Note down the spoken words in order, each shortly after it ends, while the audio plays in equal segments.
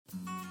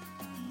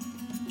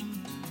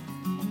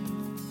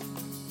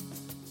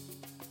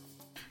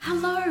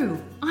Hello,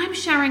 I'm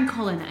Sharon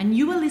Collon and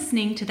you are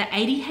listening to the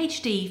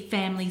ADHD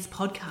Families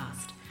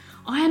Podcast.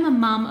 I am a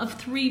mum of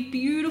 3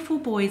 beautiful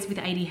boys with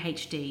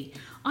ADHD.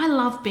 I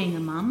love being a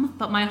mum,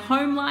 but my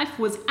home life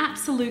was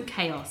absolute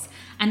chaos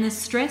and the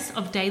stress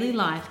of daily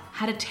life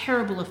had a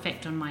terrible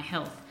effect on my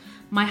health.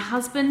 My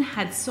husband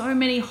had so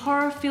many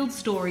horror-filled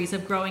stories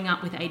of growing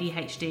up with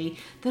ADHD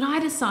that I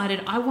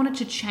decided I wanted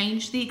to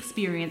change the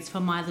experience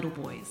for my little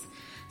boys.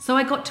 So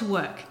I got to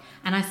work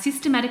and I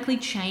systematically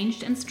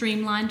changed and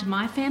streamlined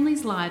my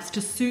family's lives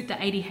to suit the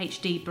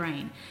ADHD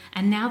brain.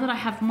 And now that I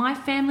have my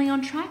family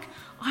on track,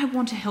 I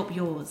want to help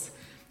yours.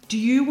 Do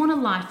you want a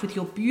life with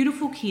your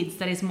beautiful kids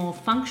that is more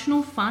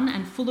functional, fun,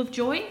 and full of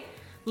joy?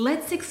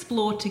 Let's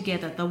explore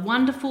together the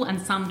wonderful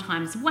and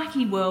sometimes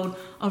wacky world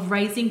of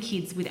raising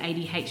kids with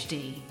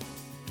ADHD.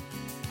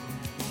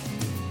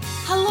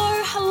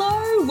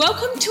 Hello.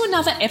 Welcome to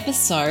another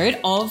episode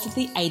of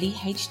the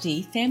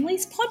ADHD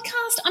Families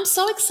Podcast. I'm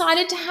so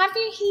excited to have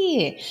you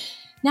here.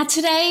 Now,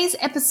 today's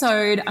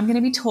episode, I'm going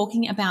to be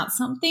talking about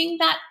something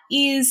that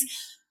is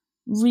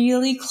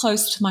really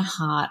close to my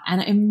heart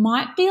and it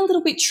might be a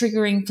little bit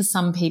triggering for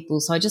some people.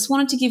 So I just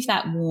wanted to give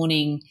that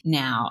warning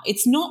now.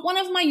 It's not one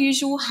of my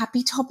usual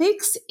happy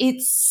topics.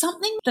 It's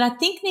something that I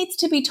think needs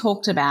to be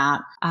talked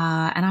about.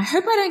 And I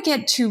hope I don't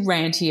get too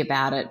ranty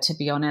about it, to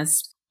be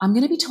honest. I'm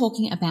going to be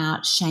talking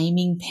about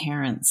shaming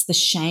parents, the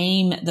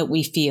shame that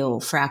we feel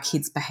for our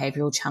kids'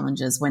 behavioral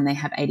challenges when they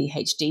have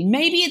ADHD.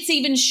 Maybe it's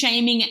even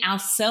shaming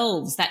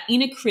ourselves, that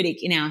inner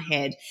critic in our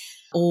head,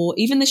 or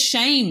even the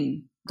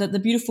shame that the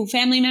beautiful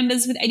family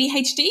members with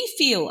ADHD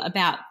feel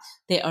about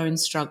their own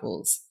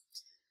struggles.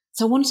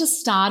 So I wanted to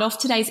start off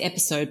today's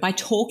episode by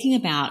talking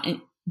about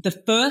the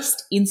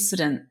first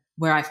incident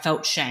where I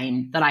felt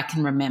shame that I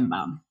can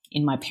remember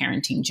in my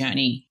parenting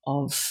journey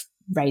of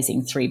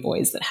raising 3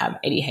 boys that have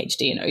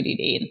ADHD and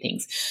ODD and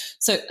things.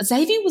 So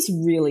Xavier was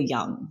really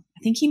young.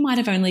 I think he might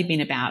have only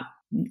been about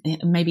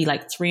maybe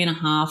like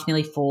 3.5,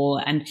 nearly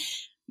 4. And,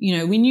 you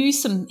know, we knew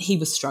he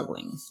was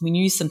struggling. We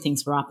knew some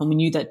things were up and we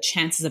knew that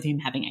chances of him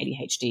having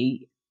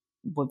ADHD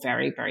were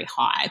very, very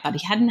high, but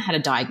he hadn't had a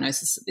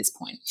diagnosis at this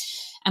point.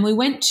 And we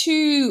went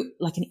to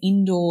like an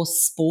indoor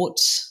sport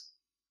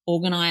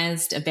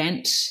organized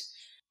event,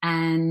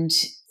 and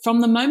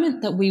from the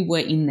moment that we were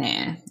in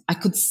there, I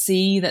could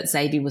see that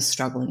Xavier was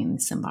struggling in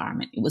this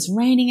environment. It was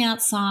raining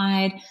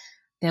outside.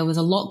 There was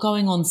a lot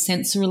going on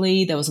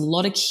sensorily. There was a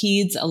lot of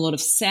kids, a lot of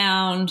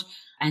sound,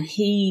 and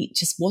he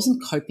just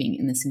wasn't coping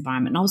in this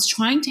environment. And I was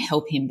trying to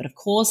help him, but of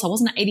course I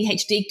wasn't an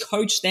ADHD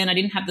coach then. I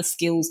didn't have the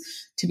skills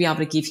to be able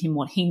to give him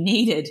what he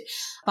needed,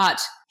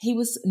 but he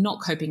was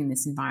not coping in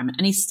this environment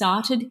and he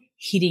started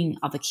hitting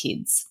other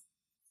kids.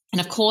 And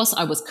of course,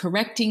 I was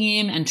correcting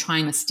him and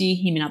trying to steer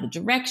him in other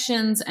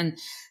directions and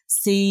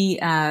see,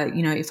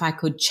 if I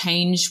could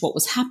change what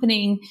was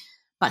happening.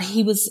 But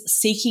he was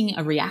seeking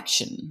a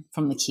reaction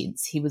from the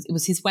kids. It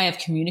was his way of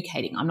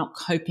communicating. I'm not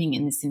coping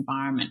in this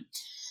environment.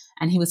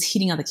 And he was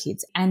hitting other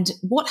kids. And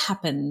what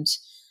happened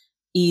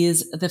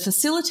is the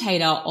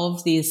facilitator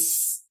of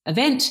this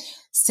event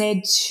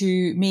said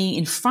to me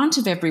in front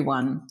of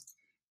everyone,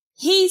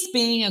 "He's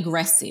being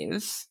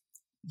aggressive.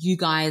 You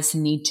guys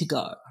need to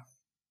go."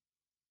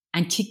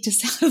 And kicked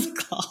us out of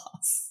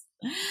class.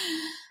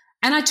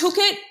 And I took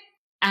it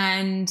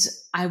and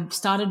I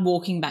started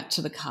walking back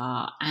to the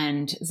car,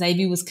 and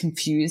Xavier was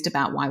confused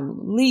about why we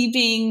were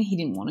leaving. He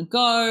didn't want to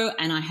go,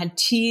 and I had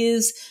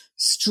tears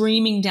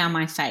streaming down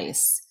my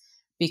face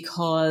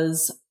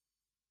because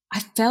I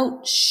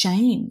felt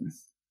shame.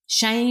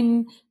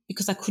 Shame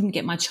because I couldn't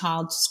get my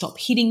child to stop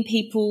hitting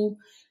people.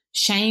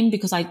 Shame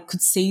because I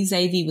could see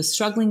Xavier was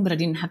struggling, but I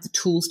didn't have the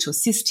tools to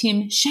assist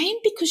him. Shame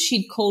because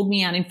she'd called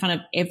me out in front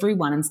of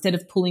everyone instead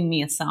of pulling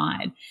me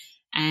aside.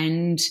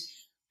 And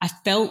I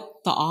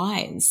felt the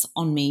eyes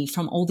on me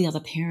from all the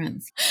other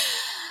parents.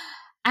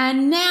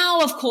 And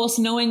now, of course,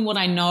 knowing what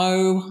I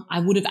know,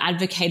 I would have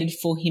advocated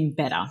for him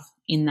better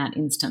in that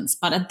instance.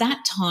 But at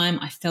that time,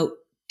 I felt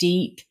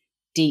deep,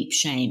 deep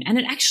shame. And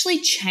it actually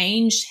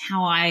changed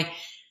how I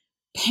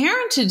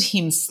parented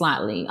him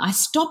slightly. I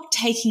stopped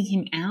taking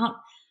him out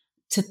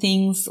to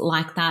things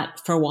like that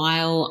for a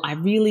while. I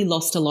really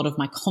lost a lot of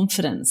my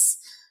confidence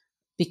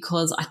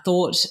because I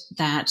thought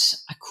that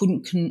I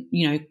couldn't,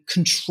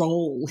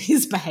 control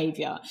his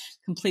behavior.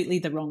 Completely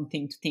the wrong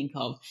thing to think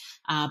of.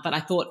 But I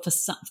thought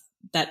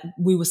that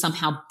we were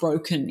somehow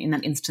broken in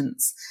that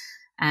instance.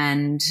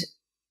 And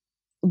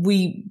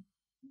we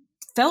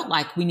felt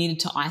like we needed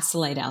to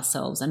isolate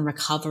ourselves and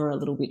recover a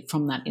little bit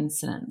from that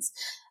incident.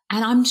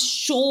 And I'm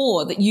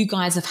sure that you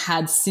guys have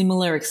had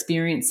similar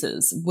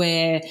experiences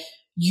where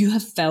you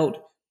have felt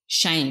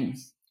shame,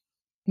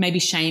 maybe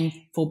shame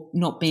for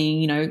not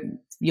being,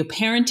 your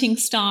parenting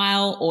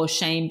style, or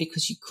shame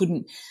because you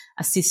couldn't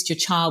assist your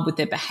child with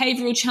their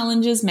behavioral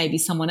challenges. Maybe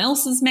someone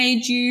else has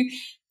made you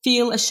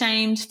feel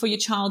ashamed for your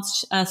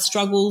child's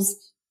struggles.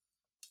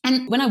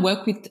 And when I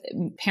work with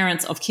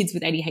parents of kids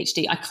with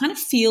ADHD, I kind of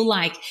feel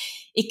like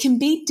it can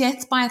be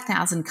death by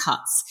 1,000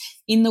 cuts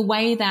in the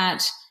way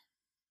that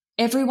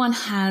everyone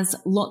has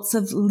lots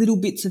of little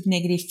bits of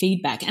negative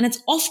feedback, and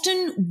it's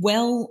often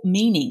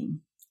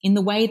well-meaning in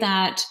the way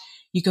that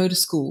you go to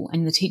school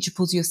and the teacher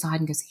pulls you aside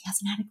and goes, he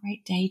hasn't had a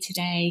great day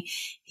today.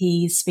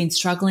 He's been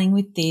struggling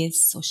with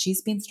this, or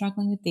she's been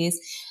struggling with this.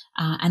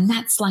 And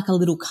that's like a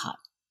little cut,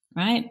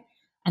 right?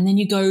 And then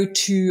you go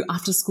to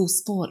after school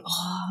sport.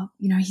 Oh,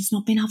 he's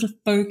not been able to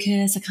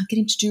focus. I can't get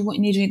him to do what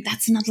you need to do.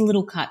 That's another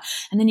little cut.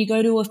 And then you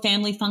go to a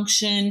family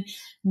function.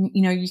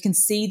 You can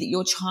see that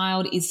your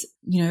child is,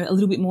 a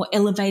little bit more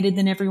elevated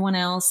than everyone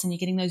else, and you're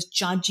getting those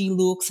judgy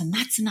looks, and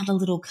that's another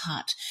little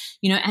cut,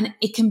 and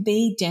it can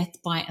be death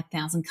by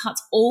 1,000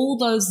 cuts. All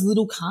those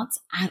little cuts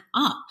add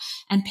up,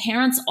 and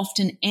parents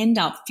often end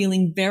up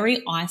feeling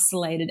very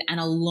isolated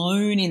and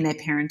alone in their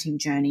parenting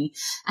journey.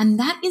 And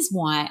that is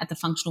why at the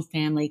Functional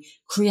Family,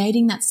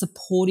 creating that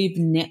supportive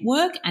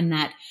network and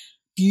that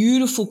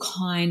beautiful,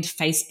 kind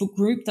Facebook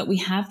group that we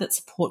have that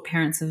support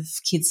parents of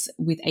kids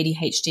with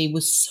ADHD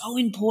was so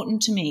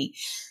important to me.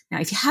 Now,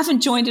 if you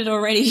haven't joined it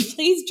already,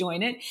 please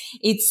join it.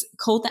 It's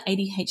called the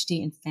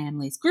ADHD and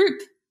Families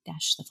Group -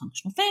 the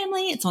Functional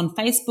Family. It's on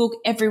Facebook.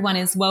 Everyone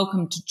is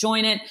welcome to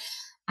join it.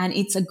 And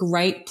it's a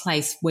great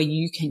place where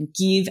you can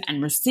give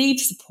and receive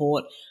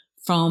support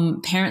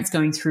from parents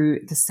going through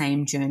the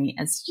same journey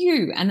as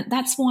you. And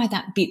that's why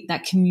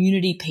that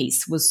community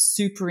piece was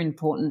super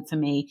important for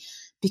me,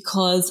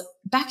 because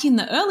back in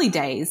the early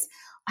days,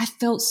 I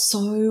felt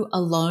so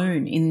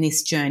alone in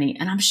this journey.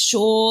 And I'm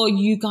sure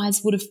you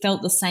guys would have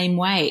felt the same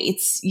way.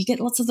 You get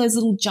lots of those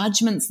little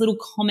judgments, little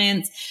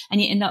comments,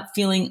 and you end up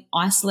feeling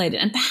isolated.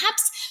 And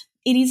perhaps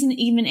it isn't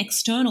even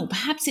external.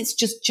 Perhaps it's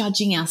just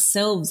judging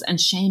ourselves and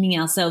shaming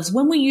ourselves.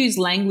 When we use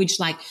language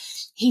like,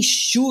 he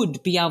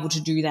should be able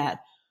to do that,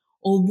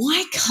 or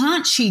why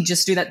can't she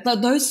just do that?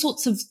 Those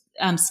sorts of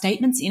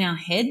statements in our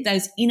head,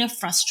 those inner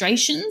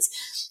frustrations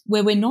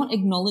where we're not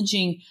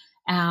acknowledging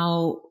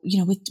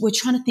we're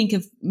trying to think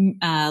of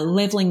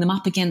leveling them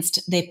up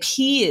against their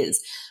peers.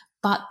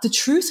 But the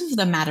truth of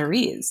the matter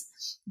is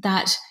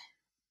that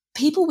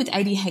people with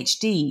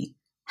ADHD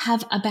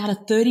have about a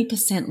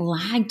 30%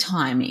 lag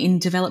time in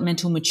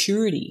developmental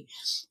maturity.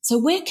 So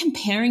we're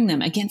comparing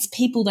them against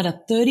people that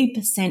are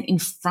 30% in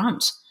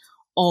front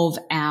of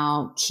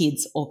our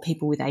kids or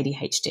people with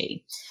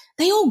ADHD.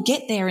 They all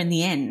get there in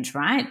the end,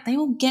 right? They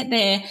all get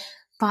there,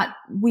 but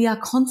we are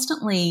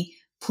constantly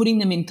putting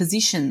them in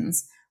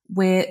positions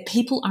where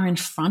people are in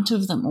front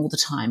of them all the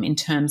time in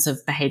terms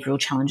of behavioral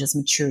challenges,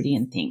 maturity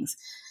and things.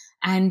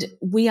 And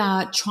we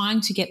are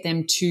trying to get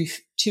them to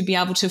be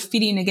able to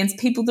fit in against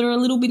people that are a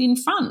little bit in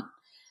front.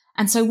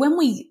 And so when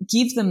we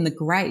give them the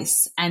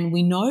grace, and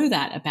we know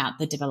that about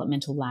the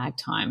developmental lag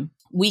time,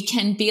 we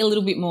can be a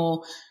little bit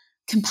more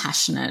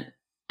compassionate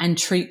and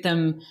treat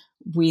them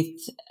with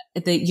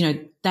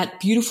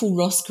that beautiful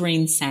Ross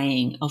Green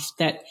saying of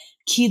that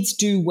kids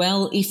do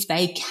well if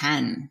they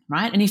can,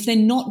 right? And if they're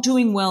not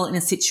doing well in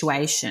a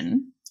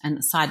situation, and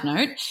a side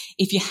note,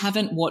 if you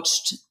haven't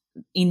watched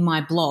in my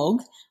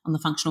blog on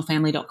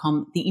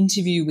thefunctionalfamily.com, the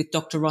interview with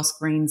Dr. Ross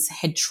Green's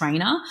head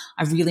trainer,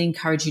 I really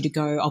encourage you to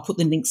go. I'll put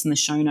the links in the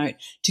show note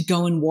to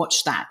go and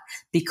watch that,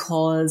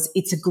 because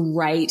it's a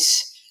great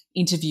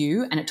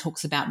interview and it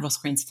talks about Ross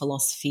Green's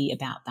philosophy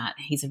about that.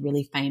 He's a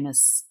really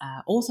famous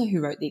author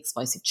who wrote The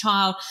Explosive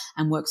Child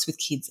and works with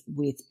kids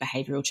with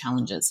behavioral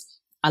challenges.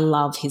 I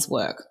love his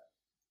work.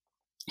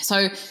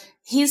 So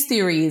his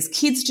theory is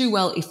kids do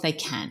well if they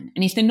can.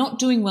 And if they're not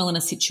doing well in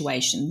a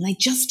situation, they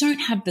just don't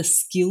have the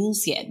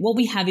skills yet. What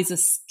we have is a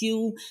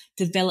skill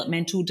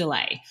developmental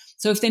delay.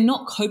 So if they're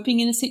not coping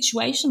in a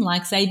situation,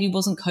 like Xavier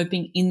wasn't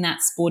coping in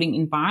that sporting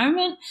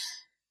environment,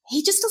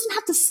 he just doesn't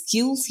have the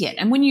skills yet.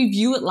 And when you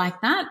view it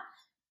like that,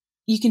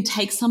 you can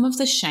take some of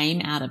the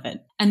shame out of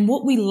it. And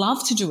what we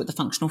love to do at the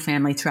Functional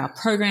Family through our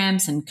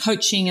programs and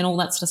coaching and all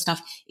that sort of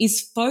stuff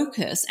is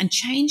focus and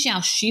change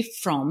our shift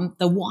from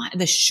the why,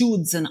 the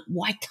shoulds and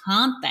why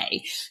can't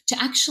they,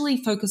 to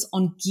actually focus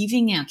on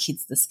giving our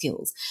kids the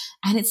skills.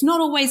 And it's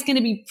not always going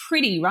to be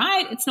pretty,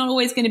 right? It's not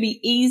always going to be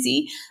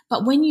easy.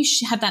 But when you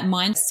have that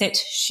mindset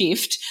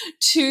shift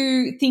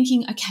to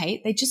thinking,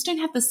 okay, they just don't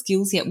have the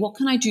skills yet. What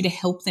can I do to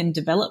help them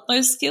develop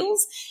those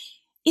skills?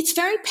 It's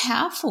very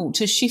powerful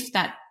to shift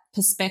that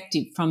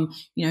perspective from,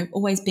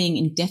 always being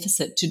in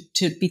deficit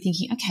to be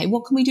thinking, okay,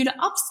 what can we do to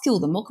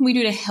upskill them? What can we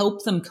do to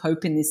help them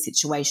cope in this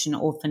situation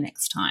or for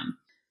next time?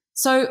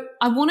 So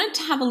I wanted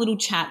to have a little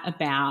chat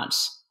about,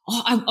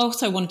 I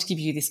also wanted to give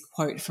you this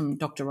quote from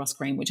Dr. Ross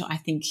Green, which I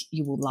think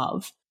you will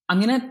love. I'm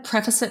going to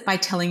preface it by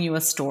telling you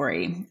a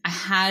story. I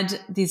had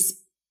this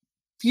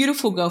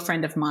beautiful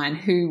girlfriend of mine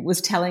who was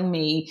telling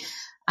me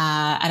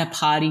at a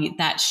party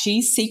that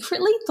she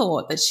secretly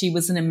thought that she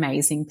was an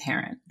amazing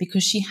parent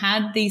because she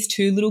had these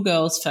two little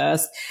girls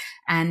first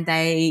and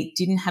they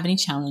didn't have any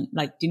challenge,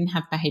 didn't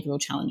have behavioral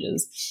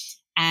challenges.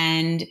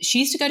 And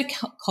she used to go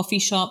to coffee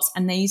shops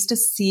and they used to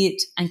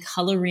sit and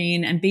color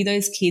in and be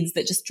those kids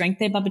that just drank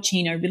their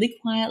bubbuccino really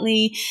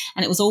quietly,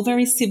 and it was all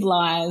very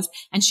civilized.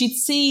 And she'd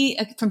see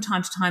from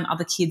time to time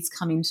other kids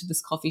come into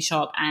this coffee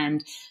shop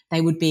and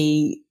they would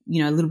be,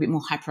 a little bit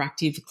more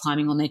hyperactive,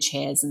 climbing on their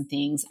chairs and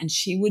things. And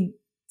she would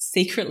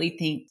secretly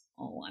think,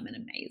 oh, I'm an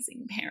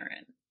amazing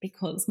parent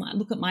because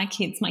look at my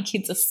kids. My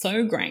kids are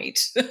so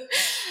great.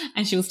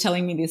 And she was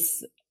telling me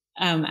this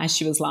as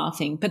she was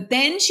laughing. But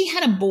then she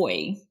had a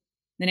boy.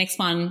 The next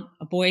one,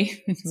 a boy,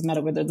 it doesn't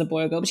matter whether it's a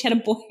boy or girl, but she had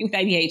a boy with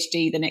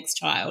ADHD, the next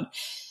child.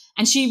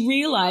 And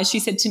she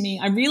said to me,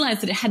 I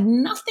realized that it had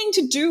nothing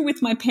to do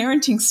with my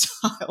parenting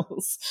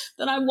styles,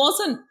 that I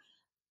wasn't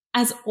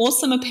as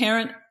awesome a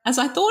parent as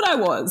I thought I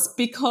was,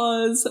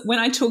 because when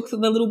I took the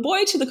little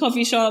boy to the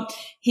coffee shop,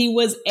 he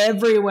was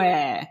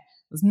everywhere.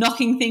 Was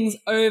knocking things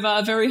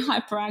over, very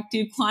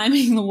hyperactive,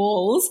 climbing the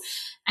walls.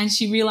 And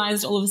she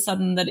realized all of a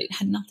sudden that it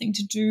had nothing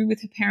to do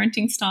with her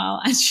parenting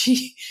style. And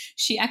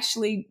she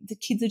actually, the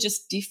kids are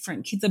just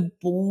different. Kids are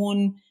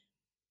born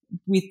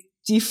with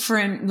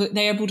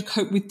they're able to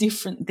cope with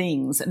different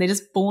things. They're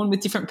just born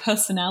with different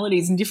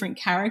personalities and different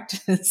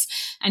characters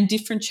and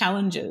different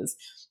challenges.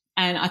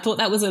 And I thought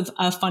that was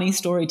a funny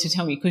story to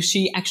tell me, because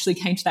she actually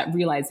came to that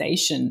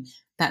realization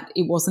that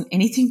it wasn't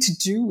anything to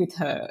do with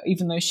her,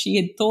 even though she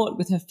had thought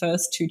with her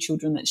first two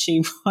children that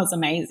she was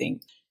amazing.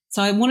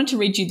 So I wanted to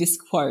read you this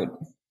quote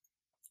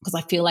because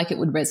I feel like it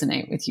would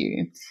resonate with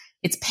you.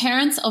 It's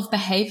parents of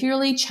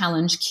behaviorally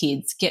challenged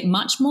kids get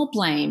much more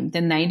blame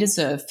than they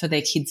deserve for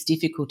their kids'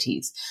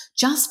 difficulties,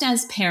 just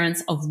as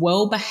parents of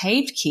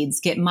well-behaved kids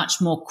get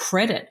much more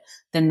credit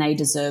than they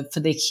deserve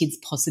for their kids'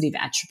 positive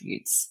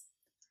attributes.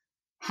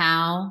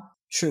 How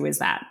true is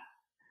that?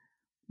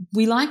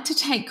 We like to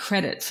take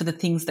credit for the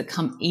things that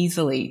come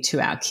easily to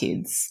our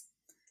kids.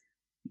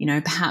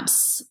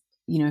 Perhaps,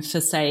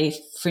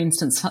 for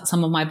instance,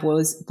 some of my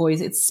boys,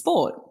 it's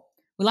sport.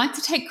 We like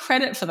to take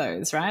credit for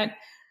those, right?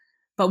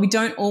 But we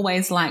don't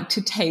always like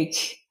to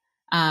take,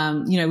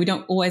 we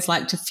don't always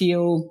like to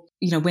feel,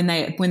 when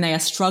they are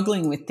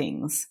struggling with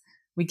things,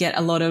 we get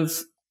a lot of,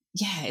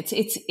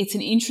 it's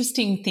an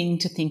interesting thing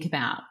to think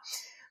about.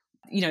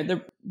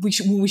 We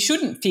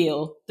shouldn't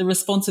feel the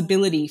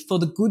responsibility for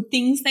the good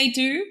things they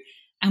do,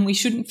 and we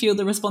shouldn't feel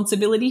the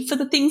responsibility for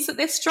the things that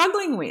they're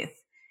struggling with.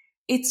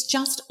 It's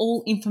just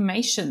all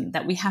information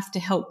that we have to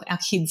help our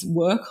kids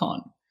work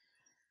on.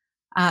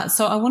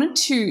 So I wanted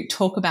to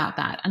talk about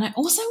that. And I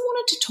also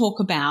wanted to talk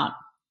about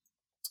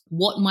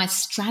what my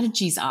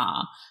strategies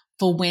are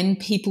for when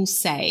people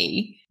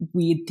say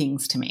weird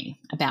things to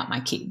me about my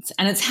kids.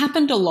 And it's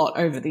happened a lot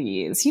over the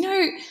years.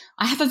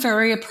 I have a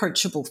very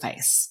approachable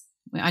face.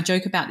 I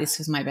joke about this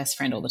with my best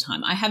friend all the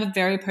time. I have a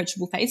very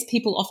approachable face.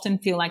 People often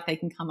feel like they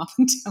can come up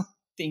and tell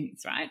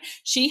things, right?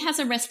 She has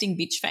a resting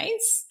bitch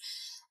face.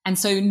 And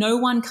so no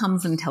one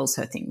comes and tells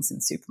her things in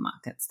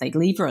supermarkets. They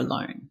leave her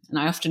alone. And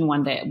I often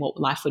wonder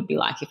what life would be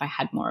like if I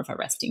had more of a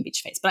resting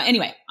bitch face. But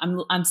anyway,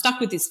 I'm stuck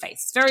with this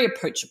face. It's very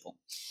approachable.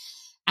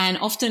 And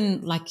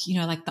often, like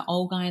the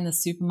old guy in the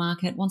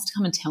supermarket wants to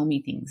come and tell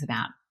me things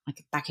about,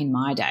 like, back in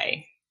my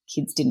day,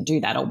 kids didn't do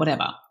that or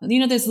whatever.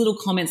 Those little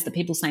comments that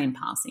people say in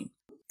passing.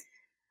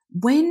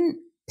 When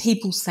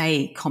people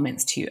say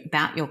comments to you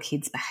about your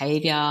kids'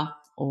 behavior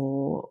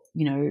or,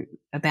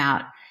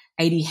 about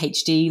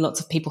ADHD, lots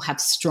of people have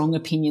strong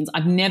opinions.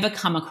 I've never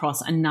come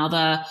across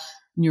another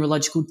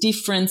neurological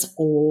difference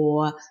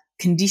or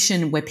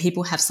condition where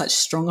people have such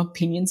strong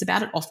opinions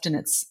about it. Often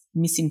it's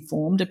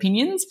misinformed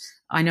opinions.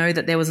 I know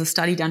that there was a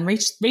study done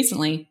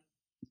recently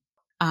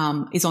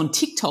is on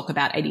TikTok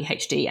about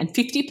ADHD, and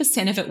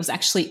 50% of it was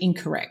actually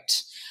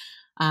incorrect.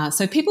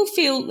 So people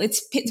feel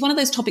it's one of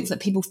those topics that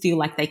people feel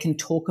like they can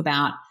talk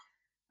about.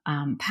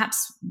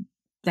 Perhaps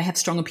they have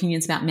strong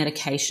opinions about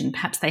medication.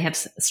 Perhaps they have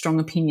strong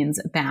opinions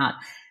about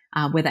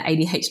whether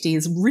ADHD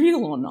is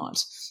real or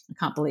not. I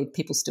can't believe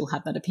people still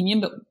have that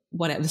opinion, but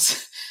whatever.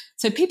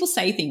 So people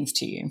say things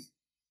to you.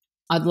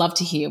 I'd love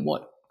to hear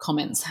what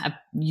comments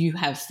you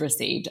have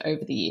received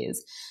over the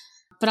years.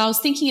 But I was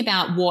thinking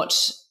about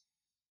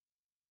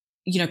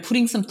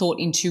putting some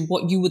thought into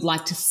what you would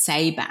like to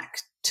say back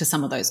to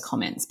some of those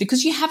comments,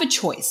 because you have a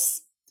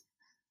choice.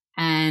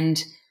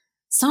 And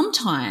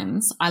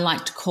sometimes I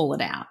like to call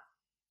it out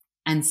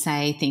and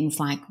say things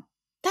like,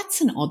 that's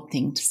an odd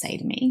thing to say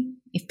to me.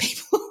 If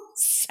people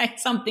say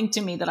something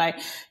to me that I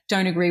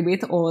don't agree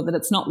with, or that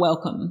it's not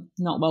welcome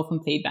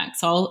feedback.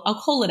 So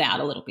I'll call it out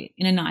a little bit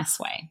in a nice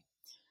way.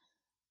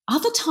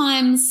 Other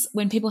times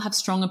when people have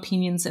strong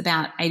opinions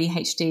about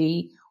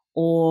ADHD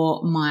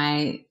or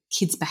my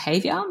kids'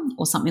 behavior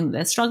or something that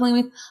they're struggling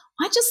with,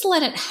 I just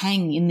let it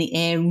hang in the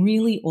air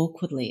really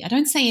awkwardly. I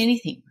don't say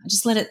anything. I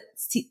just let it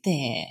sit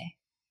there.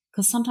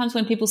 Because sometimes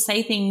when people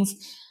say things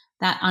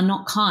that are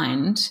not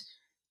kind,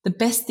 the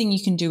best thing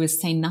you can do is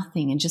say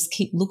nothing and just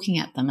keep looking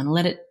at them and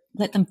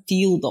let them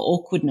feel the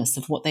awkwardness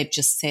of what they've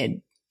just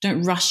said.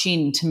 Don't rush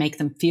in to make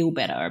them feel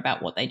better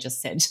about what they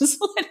just said.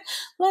 Just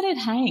let it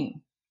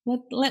hang.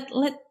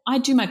 I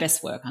do my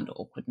best work under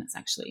awkwardness,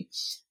 actually.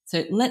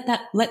 So let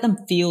them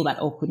feel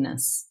that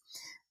awkwardness.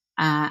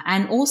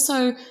 And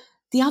also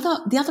the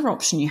other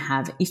option you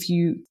have, if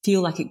you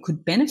feel like it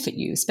could benefit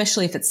you,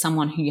 especially if it's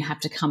someone who you have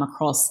to come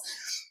across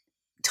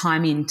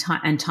time in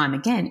and time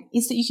again,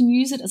 is that you can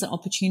use it as an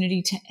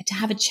opportunity to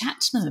have a chat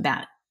to them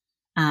about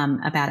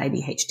about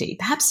ADHD.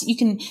 Perhaps you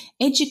can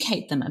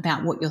educate them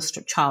about what your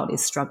child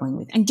is struggling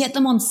with and get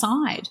them on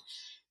side.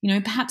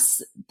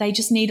 Perhaps they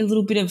just need a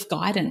little bit of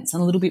guidance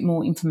and a little bit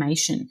more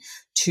information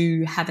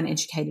to have an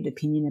educated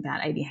opinion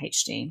about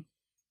ADHD.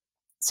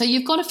 So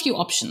you've got a few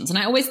options, and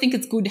I always think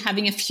it's good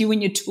having a few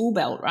in your tool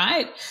belt,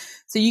 right?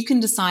 So you can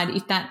decide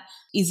if that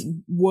is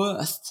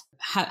worth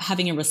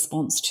having a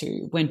response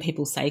to when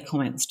people say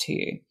comments to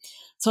you.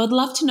 So I'd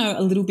love to know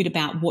a little bit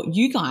about what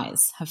you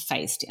guys have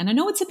faced. And I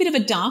know it's a bit of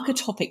a darker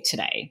topic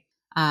today,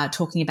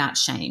 talking about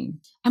shame.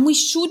 And we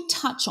should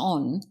touch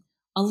on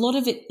a lot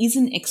of it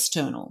isn't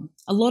external.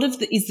 A lot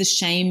of it is the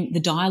shame, the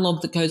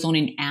dialogue that goes on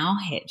in our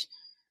head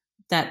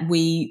that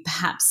we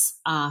perhaps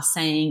are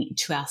saying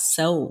to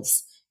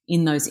ourselves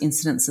in those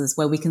incidences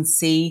where we can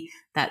see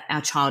that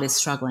our child is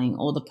struggling,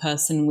 or the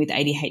person with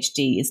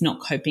ADHD is not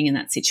coping in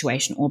that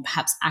situation, or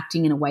perhaps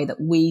acting in a way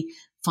that we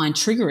find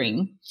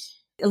triggering.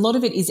 A lot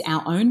of it is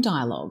our own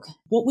dialogue,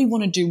 what we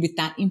want to do with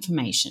that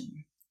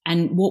information,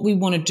 and what we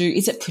want to do.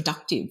 Is it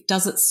productive?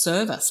 Does it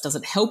serve us? Does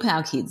it help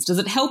our kids? Does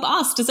it help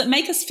us? Does it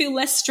make us feel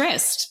less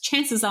stressed?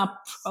 Chances are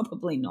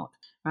probably not,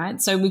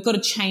 right? So we've got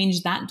to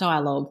change that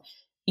dialogue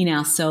in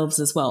ourselves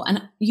as well.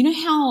 And you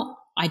know how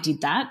I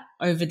did that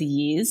over the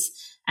years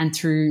and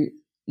through,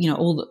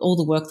 all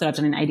the work that I've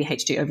done in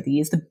ADHD over the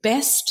years? The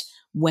best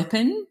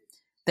weapon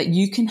that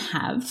you can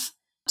have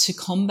to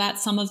combat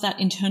some of that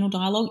internal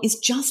dialogue is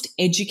just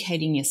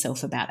educating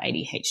yourself about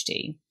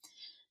ADHD.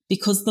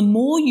 Because the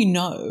more you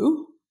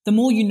know,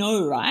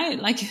 right?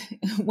 Like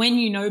when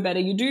you know better,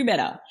 you do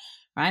better,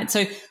 right?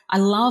 So I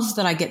love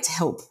that I get to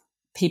help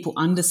people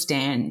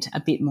understand a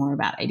bit more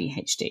about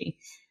ADHD,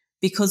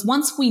 because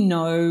once we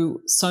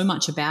know so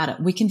much about it,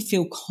 we can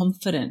feel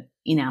confident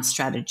in our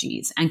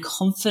strategies and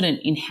confident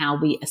in how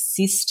we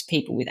assist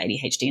people with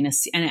ADHD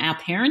and our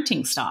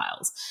parenting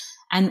styles.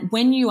 And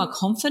when you are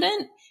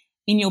confident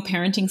in your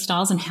parenting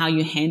styles and how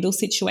you handle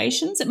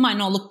situations, it might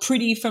not look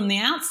pretty from the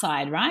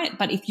outside, right?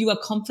 But if you are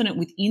confident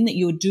within that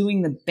you're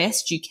doing the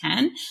best you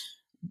can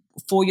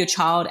for your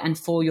child and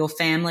for your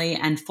family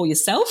and for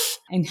yourself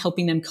and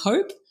helping them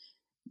cope,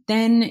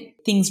 then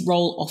things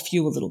roll off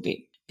you a little bit,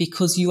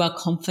 because you are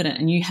confident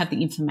and you have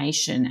the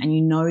information and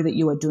you know that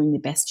you are doing the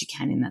best you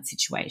can in that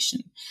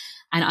situation.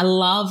 And I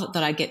love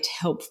that I get to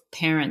help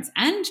parents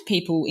and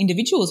people,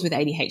 individuals with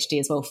ADHD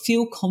as well,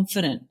 feel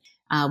confident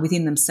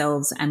within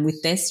themselves and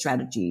with their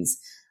strategies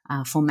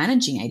for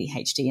managing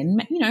ADHD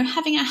and,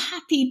 having a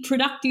happy,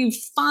 productive,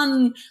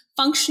 fun,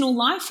 functional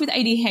life with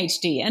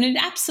ADHD. And it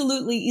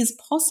absolutely is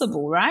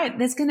possible, right?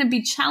 There's going to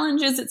be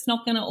challenges. It's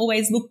not going to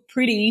always look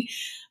pretty,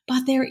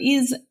 but there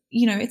is,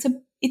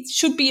 it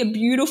should be a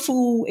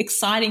beautiful,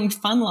 exciting,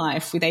 fun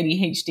life with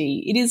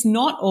ADHD. It is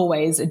not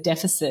always a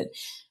deficit.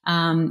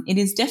 It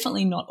is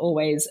definitely not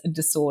always a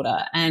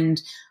disorder.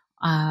 And,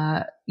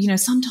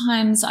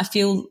 sometimes I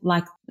feel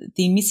like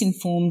the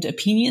misinformed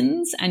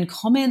opinions and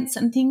comments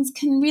and things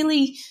can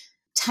really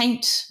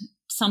taint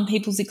some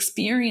people's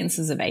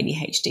experiences of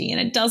ADHD. And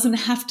it doesn't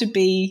have to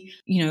be,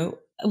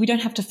 we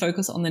don't have to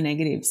focus on the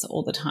negatives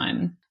all the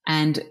time.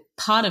 And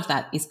part of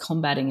that is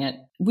combating it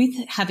with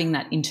having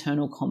that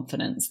internal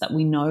confidence that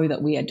we know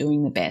that we are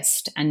doing the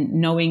best, and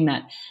knowing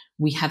that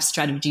we have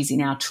strategies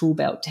in our tool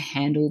belt to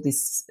handle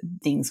these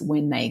things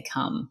when they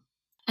come.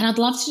 And I'd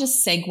love to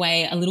just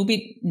segue a little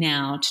bit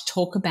now to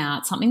talk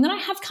about something that I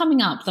have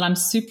coming up that I'm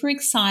super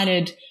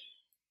excited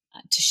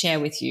to share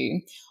with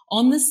you.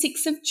 On the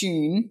 6th of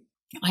June,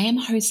 I am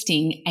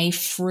hosting a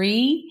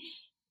free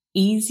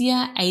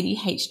Easier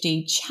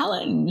ADHD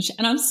challenge.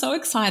 And I'm so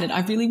excited.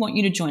 I really want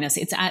you to join us.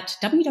 It's at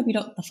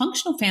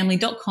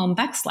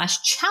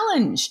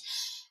www.thefunctionalfamily.com/challenge.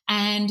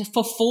 And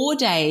for 4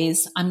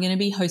 days, I'm going to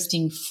be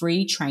hosting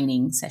free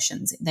training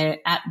sessions. They're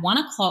at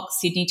 1:00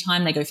 Sydney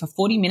time. They go for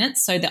 40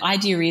 minutes. So the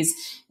idea is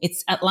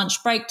it's at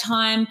lunch break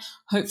time.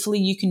 Hopefully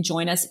you can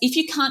join us. If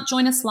you can't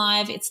join us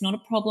live, it's not a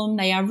problem.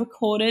 They are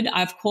recorded.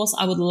 Of course,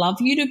 I would love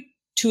you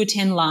to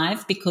attend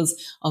live because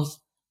of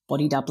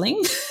body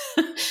doubling.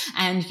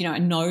 And, I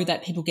know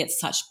that people get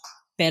such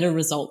better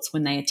results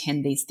when they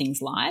attend these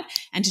things live.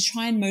 And to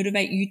try and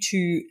motivate you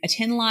to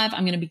attend live,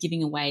 I'm going to be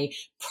giving away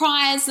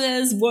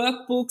prizes,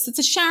 workbooks. It's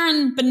a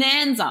Sharon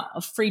bonanza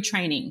of free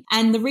training.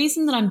 And the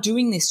reason that I'm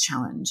doing this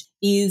challenge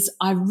is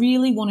I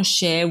really want to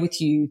share with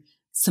you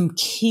some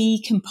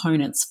key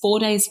components, 4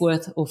 days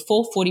worth or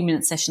 4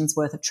 40-minute sessions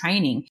worth of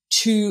training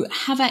to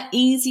have an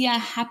easier,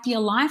 happier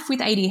life with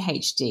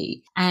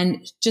ADHD,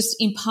 and just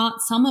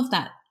impart some of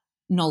that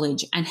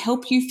knowledge and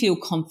help you feel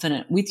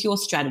confident with your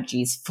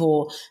strategies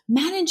for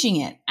managing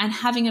it and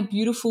having a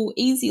beautiful,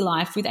 easy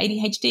life with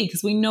ADHD,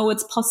 because we know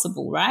it's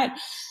possible, right?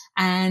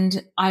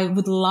 And I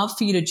would love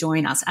for you to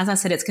join us. As I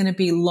said, it's going to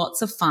be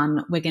lots of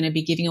fun. We're going to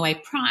be giving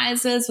away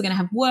prizes. We're going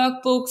to have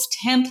workbooks,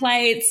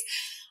 templates.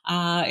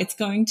 It's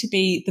going to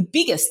be the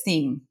biggest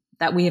thing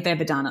that we have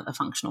ever done at the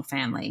Functional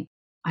Family.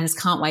 I just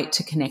can't wait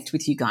to connect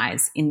with you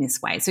guys in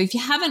this way. So if you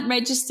haven't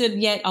registered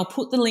yet, I'll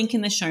put the link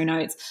in the show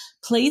notes.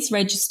 Please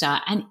register.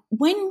 And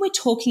when we're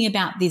talking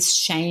about this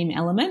shame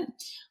element,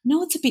 I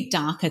know it's a bit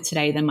darker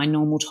today than my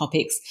normal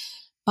topics,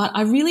 But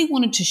I really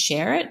wanted to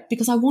share it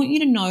because I want you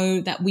to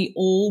know that we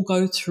all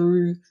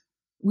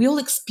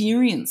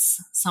experience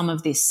some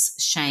of this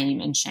shame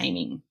and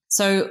shaming.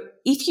 So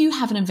if you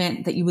have an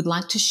event that you would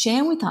like to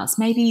share with us,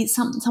 maybe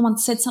someone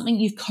said something,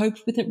 you've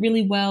coped with it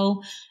really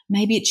well,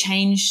 maybe it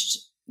changed,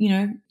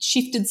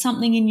 shifted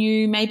something in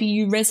you, maybe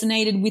you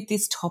resonated with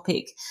this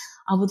topic,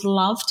 I would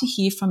love to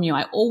hear from you.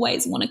 I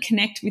always want to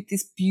connect with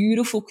this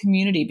beautiful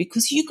community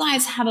because you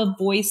guys have a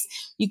voice.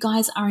 You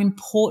guys are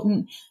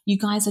important. You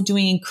guys are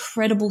doing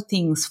incredible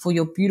things for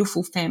your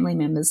beautiful family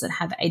members that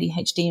have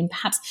ADHD and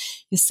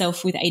perhaps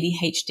yourself with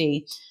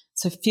ADHD.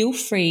 So feel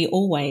free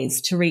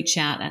always to reach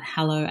out at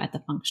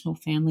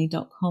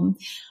hello@thefunctionalfamily.com.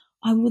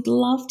 I would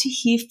love to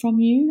hear from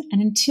you.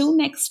 And until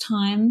next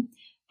time,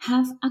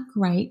 have a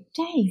great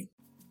day.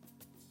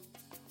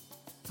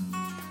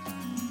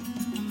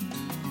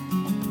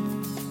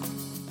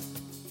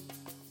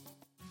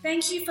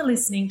 Thank you for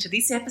listening to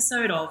this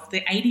episode of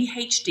the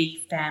ADHD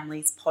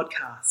Families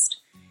Podcast.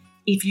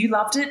 If you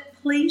loved it,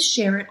 please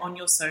share it on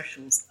your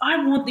socials.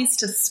 I want this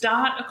to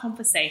start a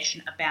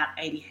conversation about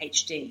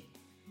ADHD.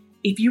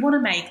 If you want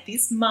to make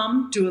this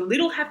mum do a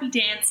little happy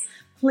dance,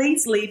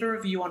 please leave a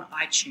review on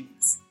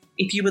iTunes.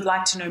 If you would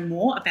like to know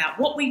more about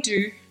what we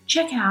do,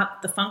 check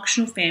out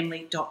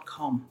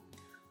thefunctionalfamily.com.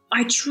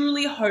 I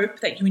truly hope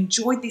that you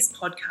enjoyed this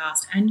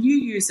podcast and you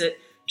use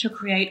it to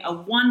create a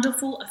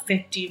wonderful,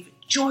 effective,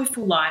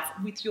 joyful life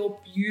with your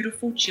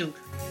beautiful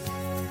children.